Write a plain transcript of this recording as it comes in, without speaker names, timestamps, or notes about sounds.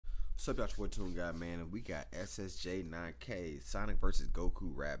What's up, y'all? It's your boy Toon Guy, man, and we got SSJ9K Sonic vs.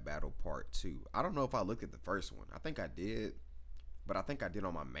 Goku Rap Battle Part 2. I don't know if I looked at the first one. I think I did, but I think I did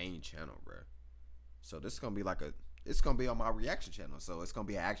on my main channel, bro. So this is gonna be like it's gonna be on my reaction channel. So it's gonna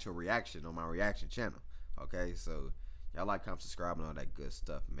be an actual reaction on my reaction channel. Okay, so y'all like, comment, subscribe, and all that good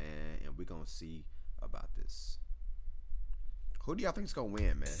stuff, man. And we gonna see about this. Who do y'all think is gonna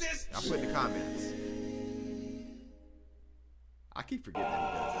win, man? Y'all put in the comments. I keep forgetting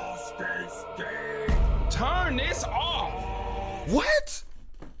that he does that. Turn this off. What?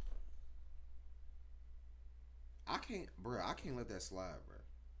 I can't, bro. I can't let that slide,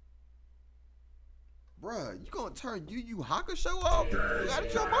 bro. Bruh, you gonna turn Yu Hakusho off? You out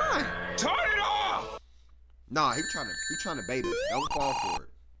of your mind. Turn it off. Nah, he trying to bait us. Don't fall for it.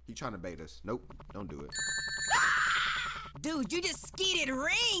 He trying to bait us. Nope, don't do it. Dude, you just skeeted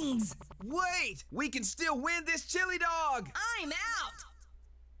rings! Wait! We can still win this chili dog! I'm out!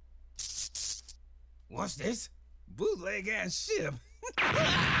 What's this? Bootleg ass ship.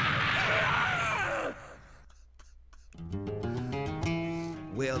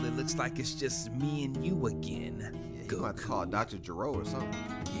 Well, it looks like it's just me and you again. Yeah, you might call Dr. Giro or something.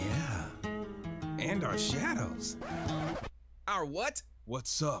 Yeah. And our shadows. Our what?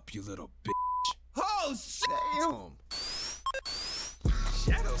 What's up, you little bitch? Oh, shit! Damn.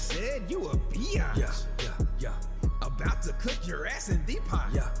 Shadow said you a biatch. Yeah. About to cook your ass in the pot.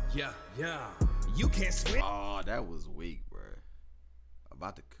 Yeah. You can't swim. Oh, that was weak, bro.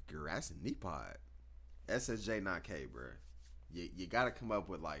 About to cook your ass in knee pod. SSJ9K, bro. You gotta come up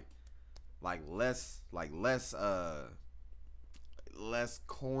with less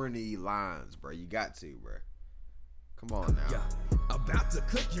corny lines, bro. You got to, bro. Come on now. Yeah. About to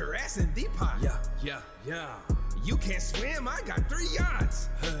cook your ass in the pot. Yeah. You can't swim, I got 3 yachts.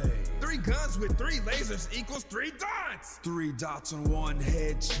 Hey. 3 guns with 3 lasers equals 3 dots. 3 dots on 1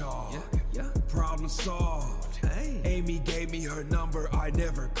 hedgehog. Yeah. Problem solved. Hey. Amy gave me her number, I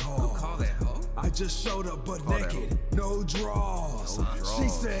never called. Who call that hoe? I just showed up butt Call that naked, no draws. No draws. She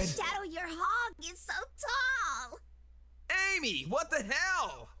said, Shadow, your hog is so tall! Amy, what the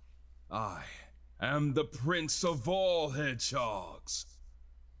hell? I am the prince of all hedgehogs.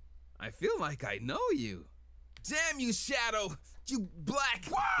 I feel like I know you. Damn you, Shadow! You black!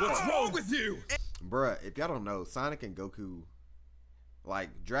 What's wrong with you? Bruh, if y'all don't know, Sonic and Goku, like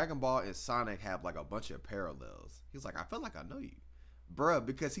Dragon Ball and Sonic have like a bunch of parallels. He's like, I feel like I know you. Bruh,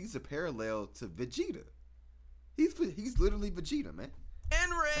 because he's a parallel to Vegeta. He's literally Vegeta, man.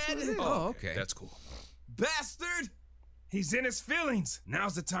 And what it red! is. Oh, okay. That's cool. Bastard! He's in his feelings.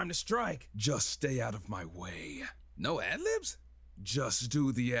 Now's the time to strike. Just stay out of my way. No ad-libs? Just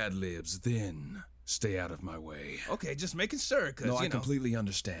do the ad-libs, then stay out of my way. Okay, just making sure, cause No, you I know. completely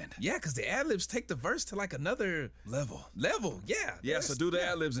understand. Yeah, cause the ad-libs take the verse to like another Level. yeah. Yeah, so do the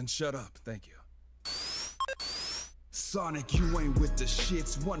ad-libs and shut up. Thank you. Sonic, you ain't with the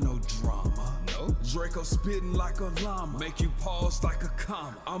shits, want no drama. No? Draco spitting like a llama, make you pause like a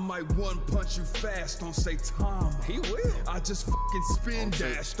comma. I might one punch you fast, don't say Tom. He will. I just fucking spin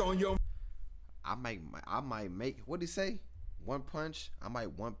Okay. dashed on your. I might make, what'd he say? One punch? I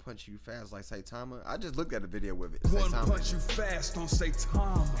might one punch you fast like Saitama. I just looked at a video with it. One Saitama. punch you fast, don't say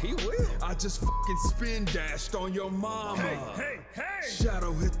Tom. He will. I just fucking spin dashed on your mama. Hey!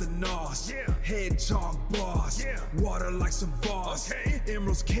 Shadow hit the nos, Yeah. hedgehog boss, Yeah. water like some boss, Okay.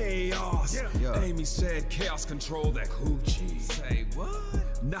 emeralds chaos. Yeah. Yeah. Amy said chaos control that coochie. Say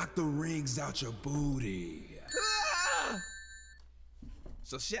what? Knock the rings out your booty.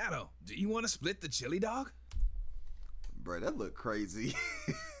 So Shadow, do you want to split the chili dog? Bro, that look crazy.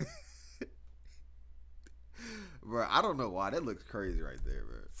 Bro, I don't know why. That looks crazy right there,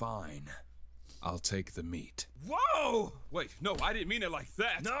 bro. Fine. I'll take the meat. Whoa! Wait, no, I didn't mean it like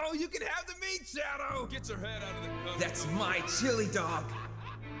that. No, you can have the meat, Shadow. Get your head out of the gun. That's my chili dog.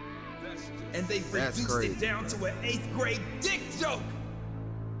 And they That's reduced crazy, it down to an 8th grade dick joke.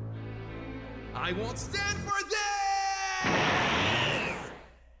 I won't stand for this!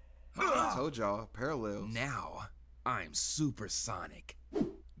 I told y'all, parallels. Now, I'm supersonic.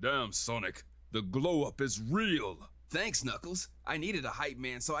 Damn, Sonic. The glow up is real. Thanks, Knuckles. I needed a hype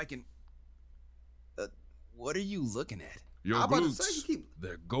man so I can... what are you looking at? Your I'm about to glutes, say, you keep-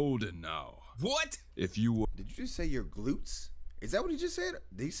 they're golden now. What? If you were... Did you just say your glutes? Is that what he just said?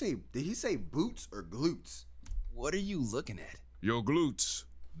 Did he say boots or glutes? What are you looking at? Your glutes,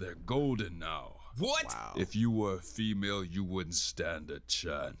 they're golden now. What? Wow. If you were a female, you wouldn't stand a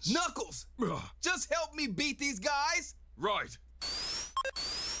chance. Knuckles! Just help me beat these guys! Right.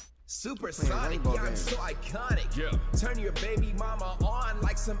 Supersonic, yeah, I'm so iconic. Yeah. Turn your baby mama on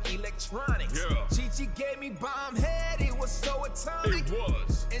like some electronics. Yeah. Chi gave me bomb head, it was so atomic. It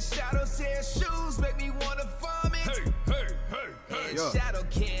was. And Shadow said shoes make me wanna vomit. Hey, hey, hey, hey. And Yeah. Shadow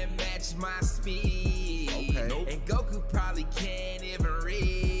can't match my speed. Okay. Nope. And Goku probably can't even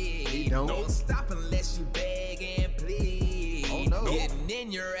read. He don't. Don't stop unless you beg and plead. Oh, no. Getting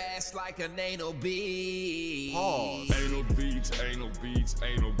in your ass like an anal bead. Pause. Anal beads, anal beads,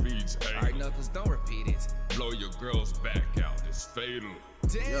 anal beads, anal. Alright, Knuckles, don't repeat it. Blow your girl's back out. It's fatal.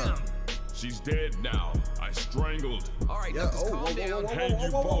 Damn. Yeah. She's dead now. I strangled. Alright, Yeah, Knuckles, oh, calm whoa, down. whoa, whoa, Hang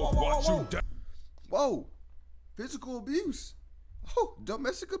you both. Watch you down. Whoa. Physical abuse. Oh,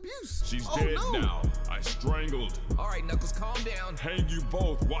 domestic abuse. She's oh, dead no. now. I strangled. Alright, Knuckles, calm down. Hang you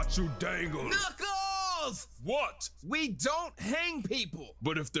both. Watch you dangle. Knuckles! What? We don't hang people.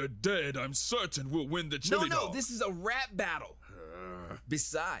 But if they're dead, I'm certain we'll win the chili No, dog. this is a rap battle.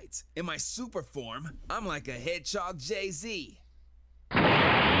 Besides, in my super form, I'm like a hedgehog Jay-Z.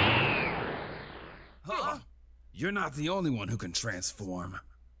 Huh? You're not the only one who can transform.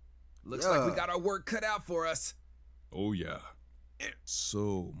 Looks like we Yeah. got our work cut out for us. Oh yeah.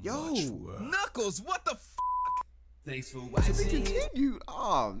 So Yo. much work. Knuckles, what the f? Thanks for To be watching. continued.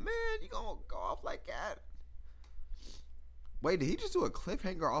 Oh man, you gonna go off like that? Wait, did he just do a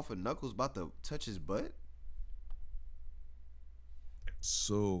cliffhanger off of Knuckles about to touch his butt?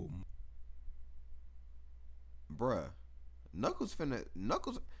 So Bruh. Knuckles.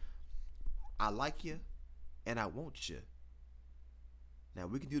 I like you and I want you. Now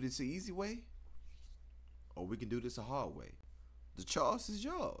we can do this the easy way, or we can do this a hard way. The choice is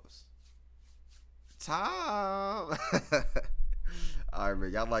yours. Time. Alright,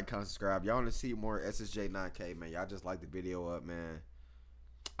 man. Y'all like, comment, subscribe. Y'all want to see more SSJ9K, man. Y'all just like the video up, man.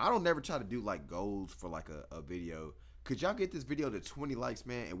 I don't never try to do like goals for like a video. Could y'all get this video to 20 likes,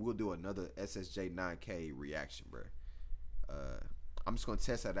 man, and we'll do another SSJ9K reaction, bro. I'm just gonna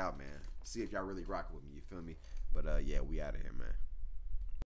test that out, man. See if y'all really rock with me, you feel me? But yeah, we out of here, man.